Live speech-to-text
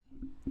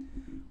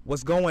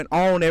What's going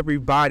on,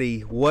 everybody?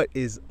 What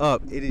is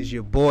up? It is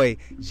your boy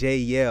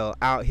JL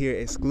out here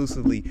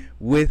exclusively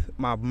with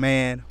my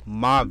man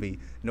Mavi.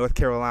 North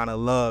Carolina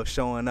love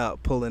showing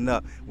up, pulling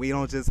up. We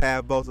don't just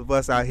have both of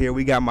us out here.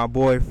 We got my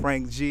boy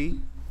Frank G.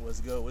 What's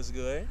good? What's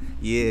good?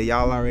 Yeah,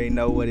 y'all already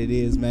know what it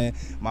is, man.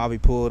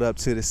 Mavi pulled up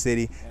to the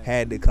city,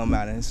 had to come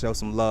out and show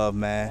some love,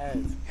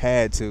 man.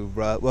 Had to,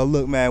 bro. Well,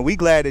 look, man, we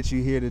glad that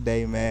you're here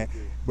today, man.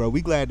 Bro,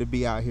 we glad to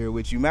be out here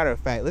with you. Matter of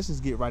fact, let's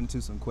just get right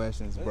into some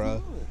questions,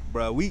 bro.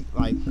 Bro, we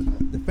like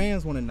the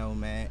fans want to know,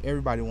 man.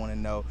 Everybody want to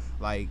know,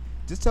 like,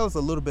 just tell us a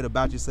little bit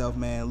about yourself,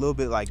 man. A little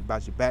bit like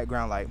about your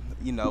background, like,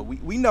 you know,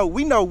 we know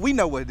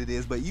what it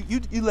is, but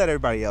you let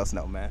everybody else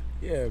know, man.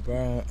 Yeah,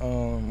 bro.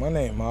 My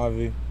name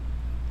Mavi.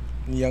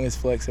 I'm the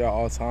youngest flexer of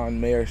all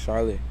time, Mayor of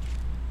Charlotte.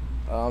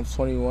 I'm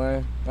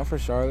 21. I'm from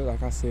Charlotte,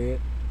 like I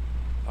said.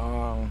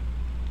 Go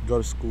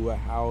to school at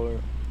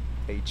Howard.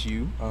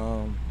 HU.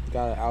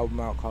 Got an album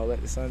out called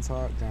Let the Sun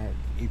Talk. Got an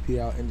EP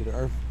out, Into the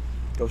Earth.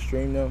 Go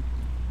stream them.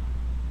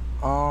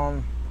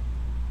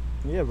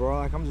 Yeah, bro.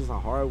 Like, I'm just a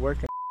hard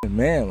working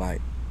man,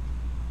 like,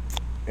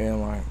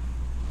 and like,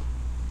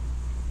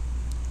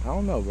 I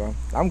don't know, bro.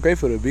 I'm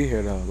grateful to be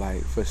here though,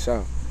 like, for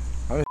sure.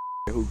 I'm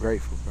who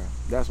grateful, bro.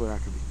 That's what I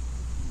could be.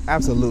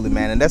 Absolutely,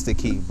 man, and that's the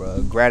key,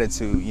 bro.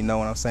 Gratitude. You know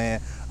what I'm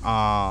saying?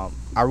 I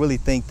really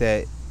think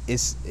that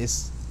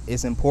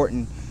it's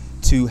important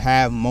to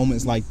have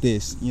moments like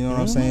this. You know what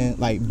I'm saying?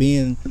 Like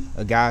being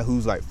a guy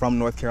who's like from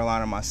North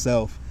Carolina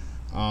myself,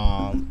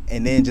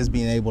 and then just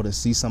being able to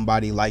see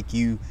somebody like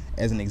you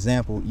as an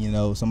example. You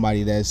know,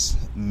 somebody that's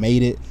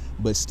made it,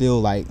 but still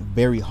like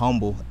very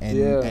humble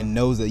and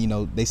knows that, you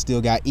know, they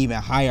still got even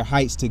higher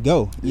heights to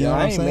go. You know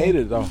what I'm saying? I ain't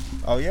made it though.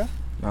 Oh yeah?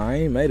 No, I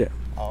ain't made it.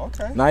 Oh,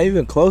 okay. Not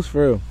even close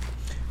for real.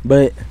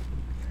 But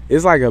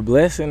it's like a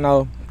blessing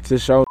though to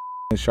show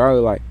in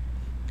Charlotte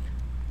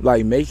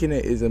like making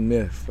it is a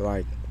myth.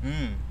 Like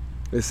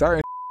there's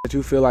certain that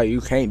you feel like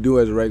you can't do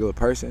as a regular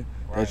person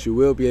that you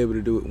will be able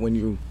to do it when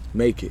you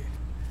make it.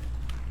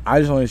 I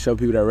just want to show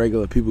people that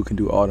regular people can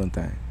do all them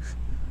things.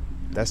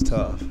 That's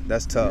tough.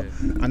 That's tough.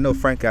 Yeah. I know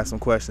Frank got some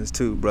questions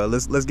too, bro.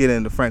 Let's get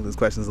into Franklin's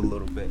questions a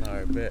little bit. All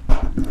right, bet.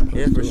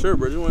 Yeah, for sure,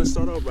 bro. You want to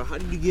start off, bro? How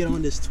did you get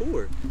on this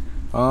tour?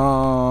 I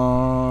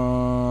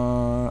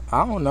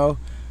don't know.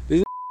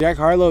 This Jack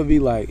Harlow be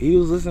like, he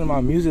was listening to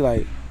my music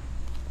like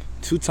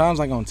 2 times,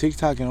 like on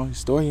TikTok and on his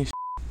story and shit.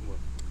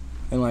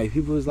 And like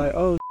people was like,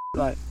 oh,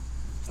 like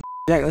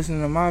Jack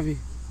listening to Mavi.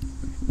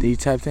 Then he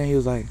tapped in, he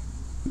was like,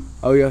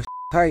 oh, yo,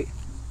 tight.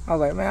 I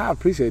was like, man, I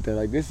appreciate that.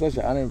 Like, this is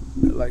such an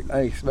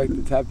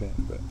unexpected tap in,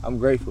 but I'm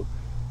grateful.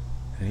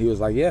 And he was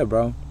like, yeah,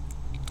 bro.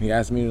 He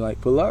asked me to like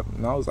pull up,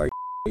 and I was like,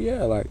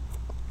 yeah, like,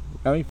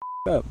 got me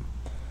up.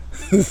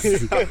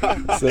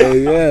 So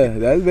yeah,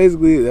 that's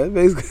basically how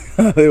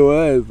it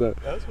was. So,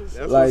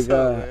 That's like, what's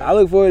up, I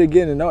look forward to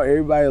getting to know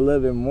everybody a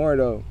little bit more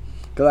though,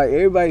 cause like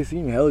everybody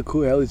seemed hella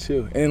cool, hella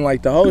chill, and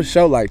like the whole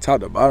show, like top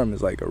to bottom,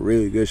 is like a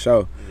really good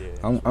show.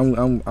 Yeah,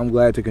 I'm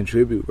glad to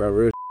contribute, bro.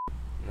 Real.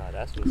 Nah,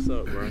 that's what's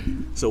up, bro.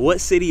 So, what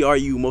city are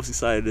you most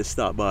excited to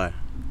stop by?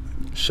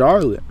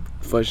 Charlotte,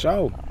 for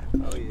sure.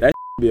 Oh, yeah. That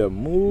be a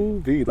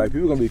movie. Like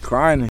people gonna be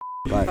crying and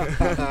like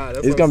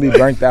it's gonna be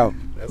burnt out,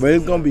 but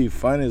it's gonna be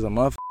fun as a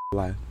motherfucker.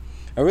 Like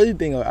I really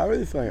feel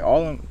like all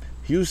of them.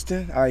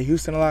 Houston, I like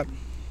Houston a lot.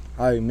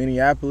 I like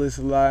Minneapolis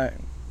a lot.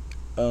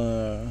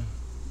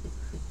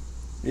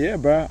 Yeah,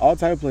 bro, all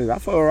type of places. I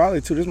fuck with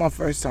Raleigh too. This is my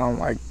first time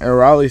like in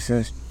Raleigh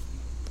since.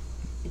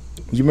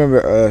 You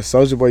remember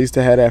Soulja Boy used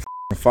to have that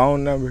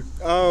phone number?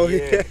 Oh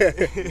yeah.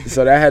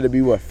 So that had to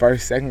be what,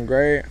 1st, 2nd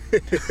grade?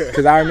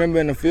 Cause I remember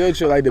in the field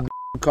trip like the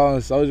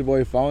calling Soulja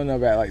Boy phone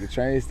number at like the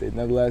train station.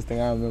 That's the last thing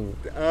I remember.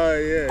 Oh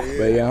yeah.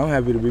 But yeah, I'm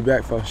happy to be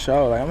back for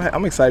sure. Like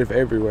I'm excited for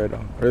everywhere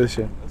though. Really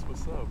shit. That's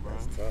what's up, bro.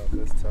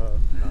 That's tough.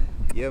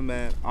 Yeah,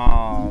 man.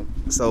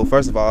 So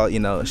first of all, you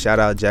know, shout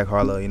out Jack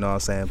Harlow. You know what I'm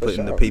saying,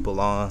 putting the people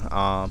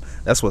on.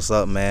 That's what's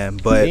up, man.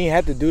 But he ain't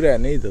have to do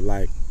that neither.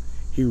 Like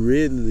he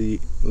really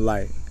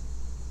like.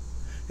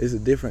 It's a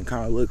different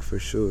kind of look for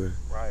sure.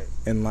 Right.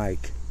 And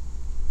like,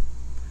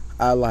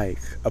 I like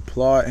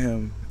applaud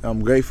him.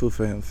 I'm grateful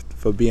for him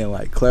for being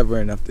like clever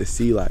enough to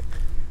see like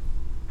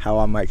how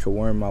I might could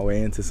worm my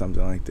way into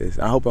something like this.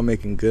 I hope I'm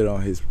making good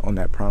on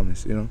that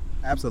promise, you know?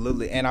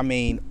 Absolutely. And I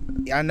mean,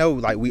 I know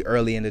like we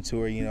early in the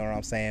tour, you know what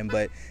I'm saying,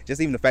 but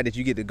just even the fact that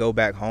you get to go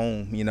back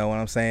home, you know what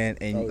I'm saying,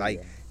 and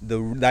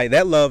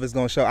that love is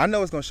gonna show. I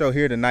know it's gonna show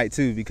here tonight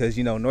too, because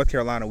you know North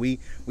Carolina, we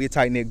a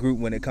tight knit group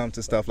when it comes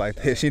to stuff like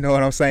this. You know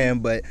what I'm saying?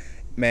 But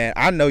man,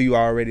 I know you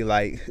already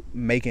like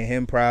making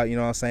him proud. You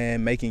know what I'm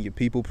saying? Making your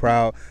people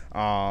proud.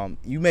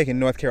 You making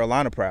North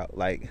Carolina proud.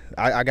 Like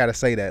I gotta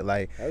say that.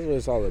 Like that's what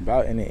it's all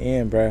about in the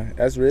end, bro.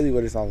 That's really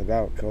what it's all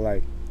about. Cause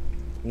like,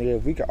 nigga,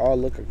 if we could all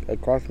look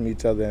across from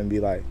each other and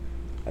be like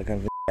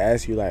I'm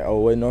ask you like, oh,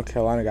 what North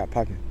Carolina got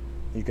popping?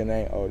 You can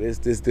name, oh, this,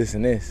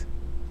 and this.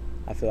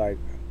 I feel like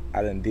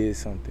I done did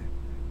something.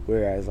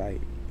 Whereas like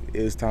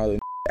it was time to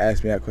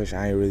ask me that question,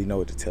 I ain't really know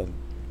what to tell them.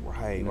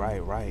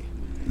 Right.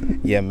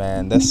 Yeah,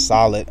 man, that's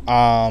solid.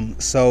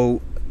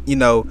 So, you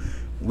know,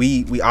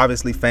 we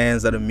obviously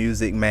fans of the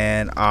music,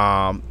 man.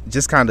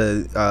 Just kind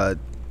of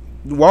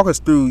walk us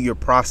through your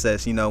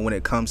process, when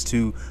it comes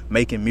to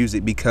making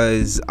music,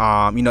 because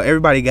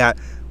everybody got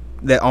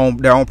their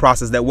own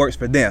process that works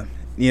for them.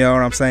 You know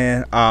what I'm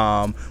saying?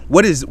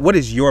 What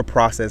is your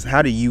process?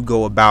 How do you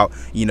go about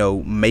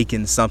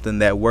making something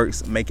that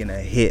works, making a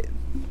hit?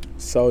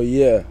 So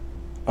yeah,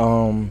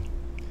 the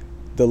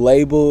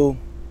label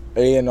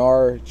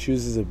A&R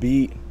chooses a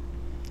beat,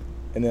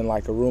 and then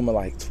like a room of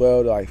like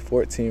 12 to like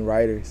 14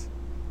 writers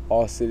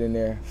all sit in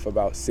there for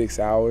about 6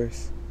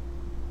 hours.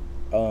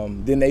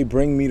 Then they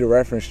bring me the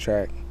reference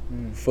track,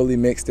 fully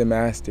mixed and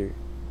mastered.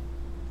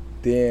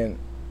 Then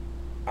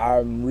I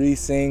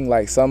re-sing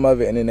like some of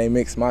it, and then they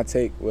mix my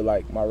take with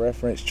like my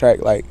reference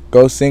track, like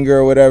Go Singer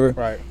or whatever.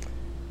 Right.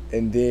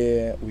 And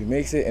then we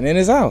mix it, and then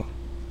it's out.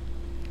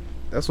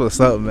 That's what's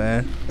up,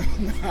 man.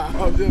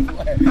 I'm just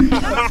playing.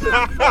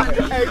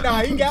 Hey,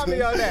 nah, he got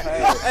me on that.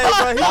 Hey,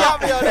 bro, he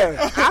got me on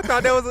that. I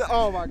thought that was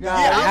oh my god.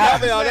 Yeah, he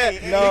got me on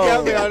that. No, he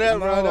got me on that,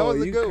 bro. No, That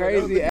was a you good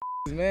crazy one. ass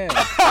man.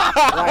 Like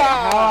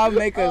how I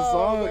make a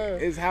song man.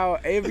 is how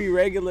every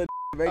regular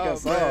make a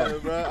song, man,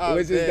 bro.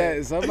 which is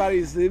that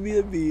somebody send me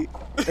a beat,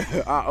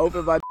 I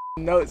open my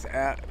notes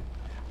app,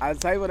 I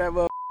type on that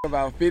motherfucker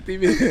about 50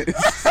 minutes.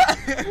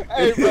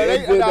 Hey, bro,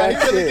 he really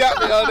got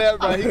me on that,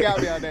 bro. He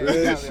got me on that. He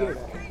got me on that.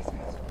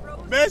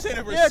 Man said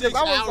it for Yeah, 6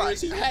 'cause I was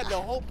hours. like- He had the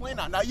whole plan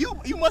out. Now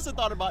you must have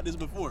thought about this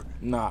before.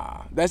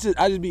 Nah, that's just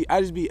I just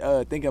be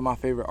thinking of my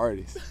favorite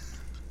artist.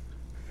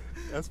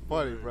 That's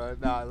funny, bro.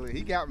 Nah, look,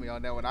 he got me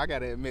on that one. I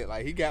gotta admit,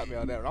 like, he got me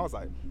on that one. I was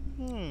like,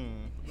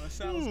 That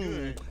sounds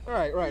good.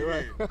 Right.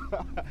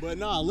 But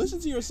nah, listen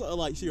to your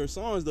to your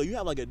songs though. You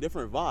have like a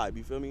different vibe.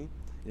 You feel me?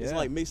 It's Yeah.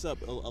 like mix up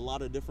a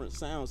lot of different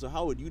sounds. So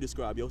how would you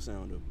describe your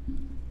sound though?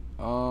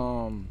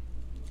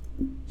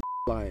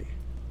 Like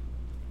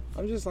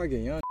I'm just like a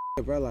young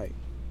bro. Like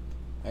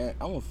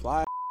I'm a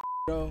fly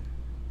though,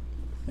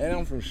 and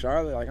I'm from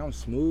Charlotte. Like I'm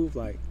smooth.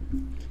 Like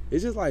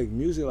it's just like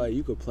music like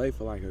you could play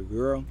for like a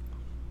girl,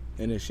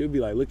 and then she'll be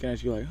like looking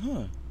at you like,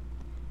 huh,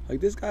 like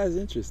this guy is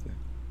interesting.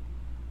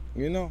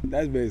 You know,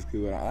 that's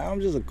basically what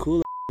I'm just a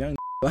cool young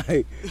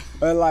like,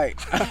 but like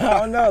I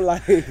don't know,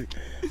 like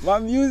my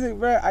music,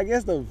 bro. I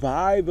guess the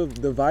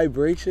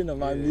vibration of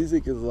my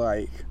music is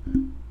like,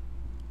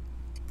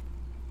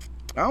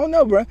 I don't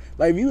know, bro.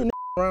 Like if you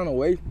around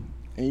away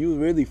and you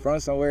really from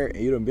somewhere and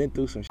you done been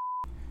through some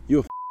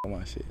you'll on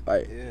my shit.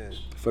 Like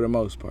for the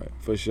most part,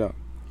 for sure.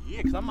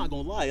 Yeah, cause I'm not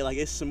gonna lie. Like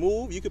it's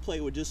smooth. You could play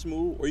it with just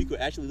smooth, or you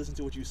could actually listen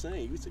to what you're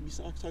saying. You could be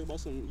talking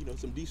about some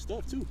some deep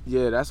stuff too.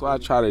 Yeah, that's what I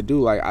try to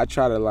do. Like I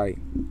try to like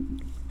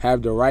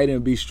have the writing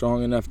be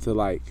strong enough to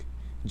like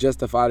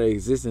justify the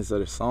existence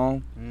of the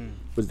song.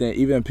 But then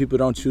even if people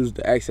don't choose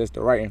to access the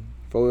writing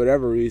for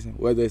whatever reason,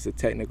 whether it's a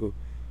technical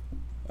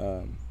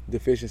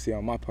deficiency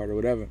on my part or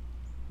whatever,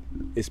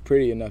 it's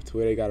pretty enough to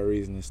where they got a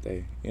reason to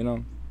stay, you know?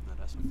 No,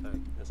 that's a fact.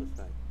 That's a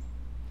fact.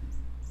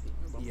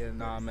 Yeah,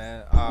 nah,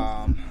 man.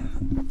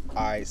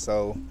 Alright,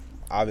 so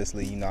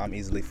obviously, I'm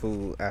easily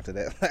fooled after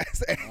that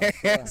last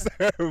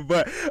answer,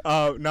 but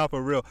not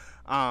for real.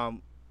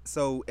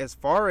 So as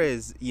far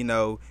as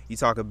you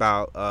talk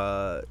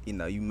about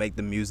you make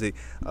the music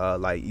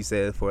like you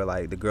said for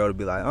like the girl to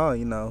be like, oh,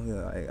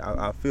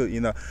 I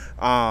feel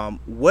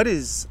what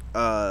is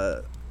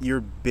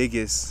your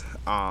biggest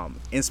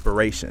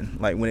inspiration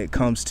like when it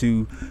comes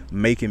to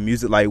making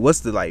music? Like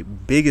what's the like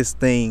biggest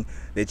thing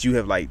that you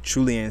have like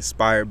truly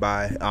inspired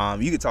by?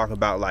 You could talk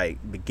about like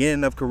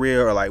beginning of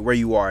career or like where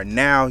you are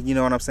now, you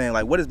know what I'm saying?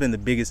 Like what has been the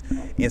biggest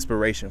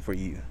inspiration for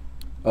you?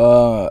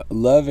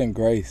 Love and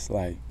grace.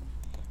 Like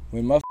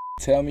when motherfuckers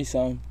tell me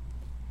something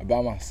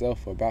about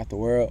myself or about the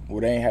world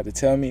where they ain't have to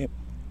tell me it,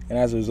 and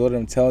as a result of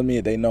them telling me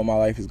it, they know my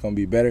life is gonna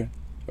be better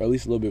or at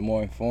least a little bit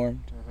more informed.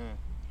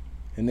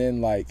 And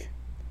then like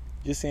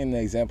just seeing the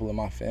example of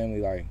my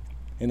family, like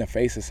in the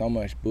face of so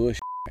much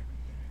bullshit,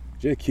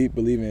 just keep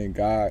believing in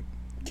God,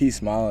 keep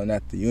smiling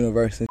at the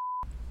universe, and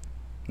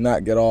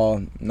not get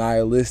all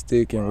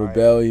nihilistic and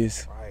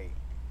rebellious.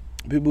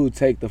 People who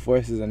take the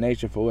forces of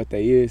nature for what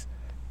they is,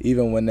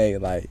 even when they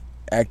like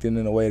acting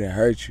in a way that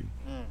hurts you.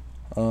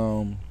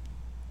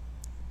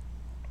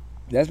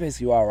 That's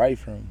basically where I write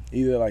from.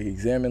 Either like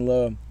examine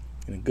love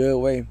in a good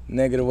way,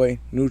 negative way,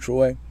 neutral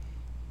way,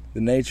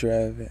 the nature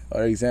of it,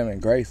 or examine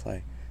grace,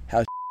 like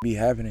how be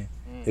happening,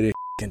 it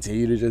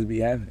continue to just be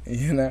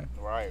happening,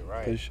 Right.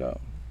 For sure.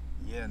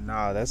 Yeah,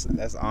 nah, that's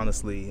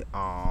honestly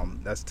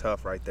that's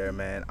tough right there,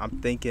 man.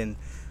 I'm thinking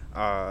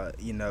like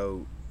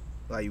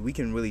we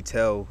can really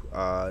tell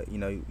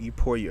you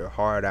pour your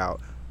heart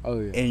out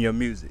in your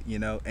music,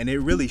 and it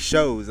really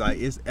shows. Like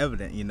it's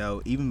evident,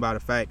 even by the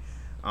fact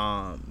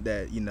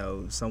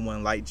that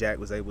someone like Jack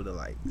was able to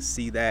like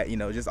see that,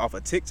 just off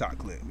a TikTok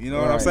clip, what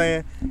I'm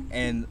saying?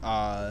 And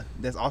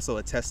that's also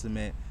a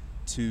testament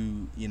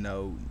to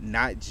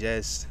not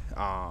just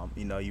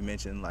you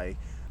mentioned like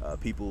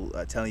people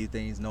telling you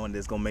things, knowing that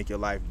it's gonna make your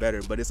life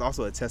better. But it's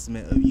also a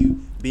testament of you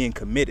being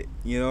committed.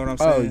 You know what I'm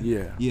saying? Oh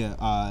yeah.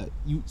 Yeah.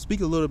 You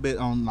speak a little bit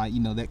on like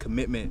that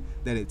commitment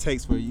that it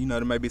takes for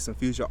there may be some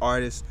future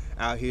artists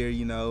out here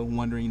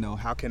wondering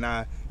how can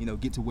I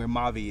get to where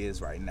Mavi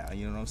is right now.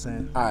 You know what I'm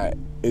saying? All right.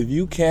 If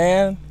you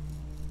can.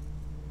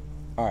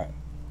 All right.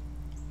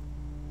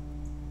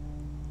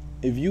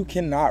 If you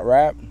cannot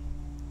rap,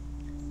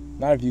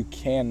 not if you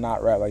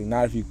cannot rap, like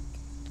not if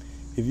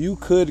you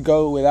could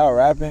go without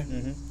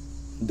rapping,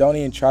 don't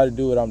even try to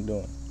do what I'm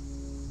doing.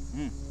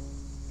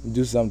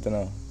 Do something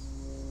else.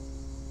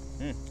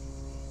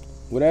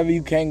 Whatever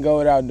you can't go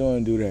without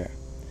doing, do that.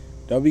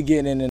 Don't be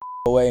getting in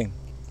the way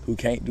who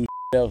can't do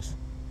else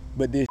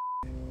but this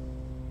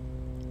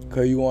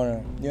cause you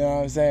wanna, you know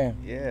what I'm saying?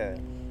 Yeah.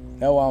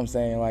 That's what I'm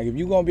saying. Like if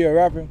you gonna be a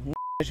rapper,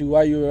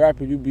 while you a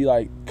rapper, you be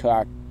like,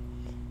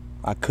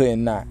 I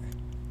couldn't not.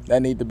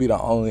 That need to be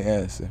the only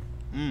answer.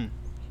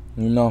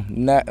 Not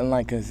and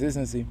like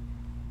consistency.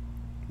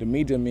 To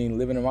me, just mean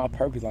living in my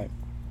purpose. Like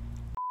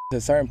to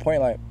a certain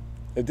point, like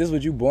if this is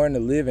what you born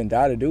to live and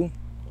die to do,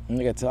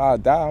 nigga, till I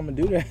die, I'm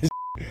gonna do that.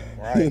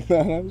 Right. You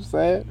know what I'm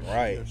saying?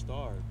 Right. You're a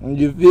star.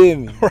 You feel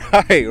me?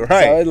 Right.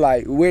 So it's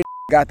like we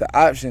got the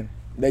option,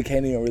 they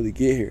can't even really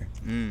get here,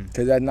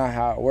 cause that's not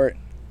how it works.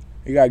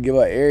 You gotta give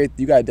up everything.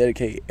 You gotta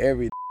dedicate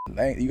everything.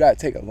 You gotta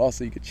take a loss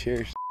so you can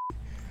cherish.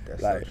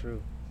 That's like, so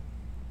true.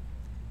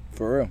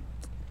 For real.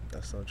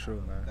 That's so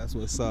true, man. That's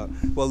what's up.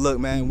 Well, look,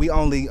 man, we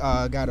only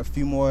got a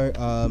few more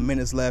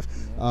minutes left.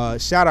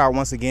 Shout out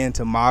once again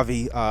to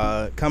Mavi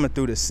coming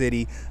through the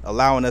city,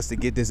 allowing us to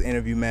get this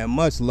interview, man.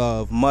 Much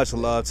love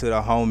to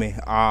the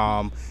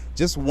homie.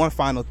 Just one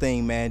final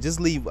thing, man. Just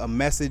leave a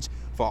message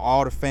for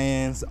all the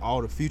fans,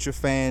 all the future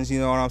fans. You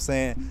know what I'm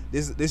saying?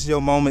 This is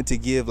your moment to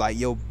give like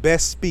your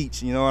best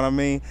speech. You know what I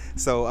mean?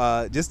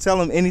 So just tell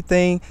them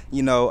anything.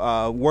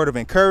 Word of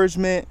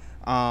encouragement.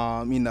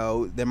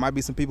 There might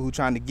be some people who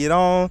trying to get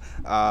on.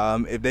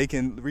 If they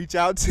can reach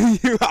out to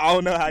you, I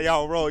don't know how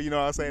y'all roll. You know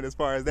what I'm saying as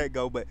far as that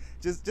go, but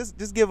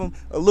just give them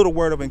a little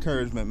word of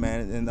encouragement,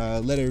 man,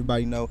 and let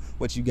everybody know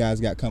what you guys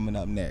got coming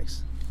up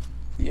next.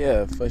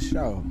 Yeah, for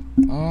sure.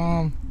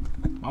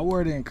 My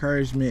word of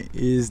encouragement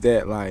is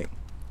that, like,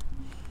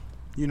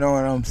 you know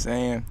what I'm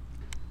saying?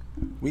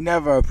 We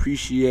never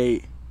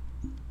appreciate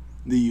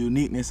the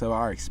uniqueness of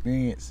our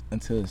experience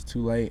until it's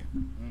too late.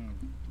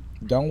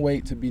 Don't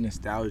wait to be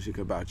nostalgic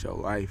about your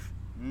life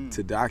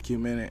to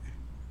document it.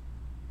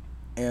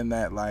 And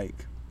that, like,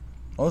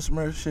 on some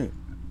real shit.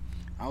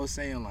 I was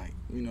saying, like,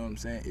 you know what I'm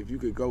saying? If you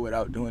could go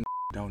without doing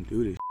don't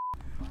do this.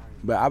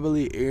 But I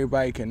believe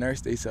everybody can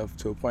nurse themselves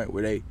to a point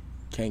where they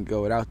can't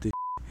go without this.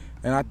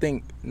 And I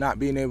think not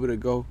being able to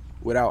go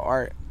without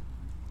art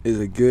is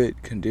a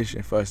good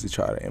condition for us to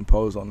try to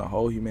impose on the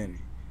whole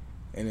humanity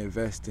and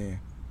invest in.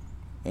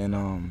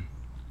 And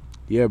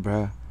yeah,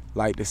 bruh.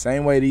 Like the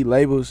same way these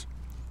labels,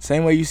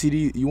 same way you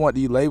see you want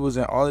these labels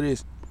and all of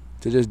this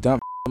to just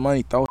dump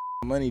money, throw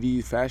money,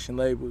 these fashion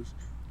labels,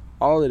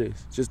 all of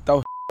this. Just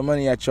throw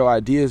money at your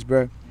ideas,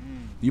 bruh.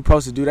 You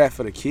supposed to do that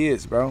for the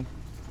kids, bro.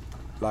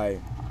 Like,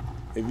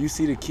 if you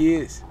see the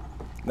kids,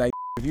 like,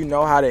 if you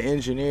know how to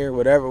engineer,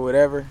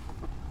 whatever,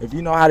 if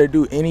you know how to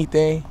do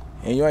anything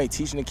and you ain't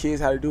teaching the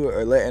kids how to do it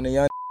or letting the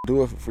young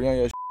do it for free on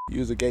your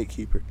use a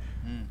gatekeeper.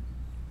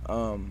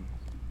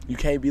 You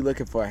can't be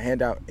looking for a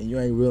handout and you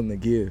ain't willing to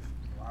give.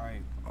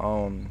 Right.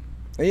 And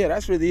yeah,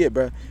 that's really it,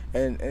 bro.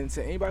 And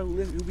to anybody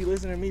who be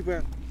listening to me,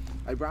 bro,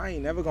 like, bro, I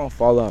ain't never gonna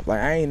fall off. Like,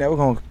 I ain't never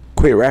gonna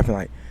quit rapping.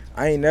 Like,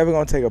 I ain't never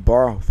gonna take a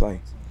bar off.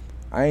 Like,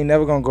 I ain't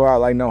never gonna go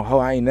out like no hoe.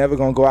 I ain't never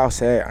gonna go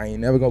outside. I ain't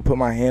never gonna put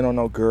my hand on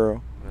no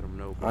girl. Let them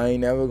know, bro. I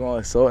ain't never gonna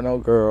assault no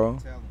girl.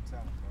 Tell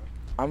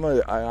them,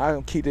 bro. I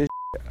gonna keep this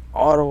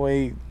all the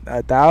way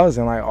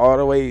 1,000, like all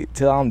the way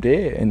till I'm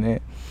dead, and then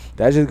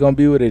that's just gonna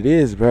be what it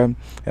is, bro.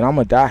 And I'm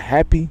gonna die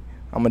happy.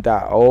 I'm gonna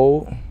die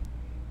old,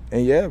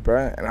 and yeah,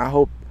 bro. And I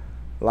hope,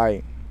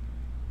 like,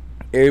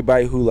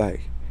 everybody who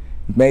like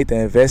made the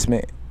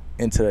investment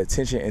into the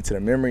attention, into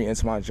the memory,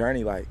 into my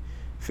journey, like,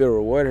 feel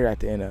rewarded at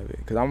the end of it,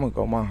 cause I'm gonna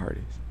go my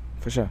hardest,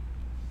 for sure.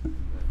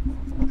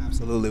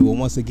 Absolutely. Well,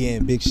 once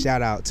again, big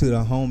shout out to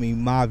the homie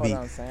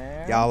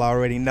Mavi. Y'all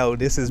already know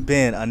this has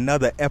been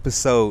another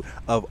episode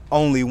of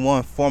Only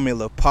One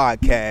Formula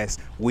Podcast.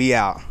 We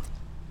out.